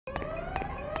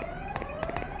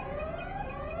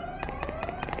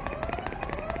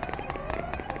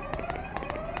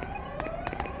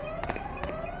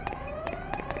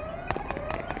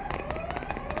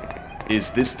Is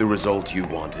this the result you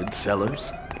wanted,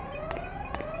 Sellers?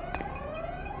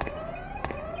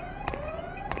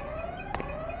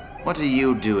 What are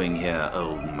you doing here,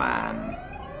 old man?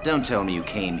 Don't tell me you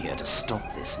came here to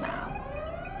stop this now.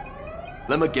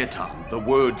 Lemageton, the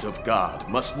words of God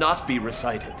must not be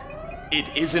recited.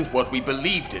 It isn't what we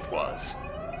believed it was.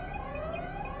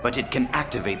 But it can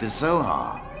activate the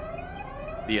Zohar.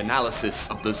 The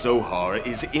analysis of the Zohar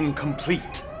is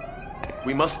incomplete.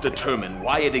 We must determine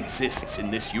why it exists in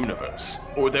this universe,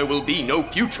 or there will be no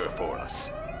future for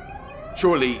us.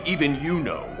 Surely even you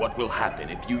know what will happen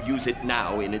if you use it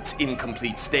now in its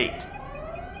incomplete state.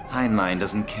 Heinlein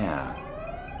doesn't care.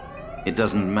 It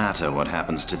doesn't matter what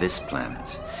happens to this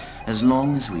planet, as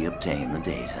long as we obtain the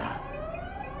data.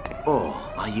 Or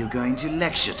are you going to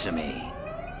lecture to me?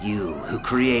 You who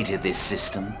created this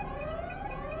system?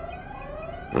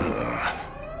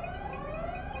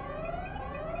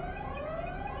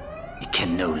 It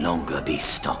can no longer be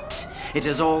stopped. It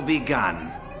has all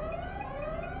begun.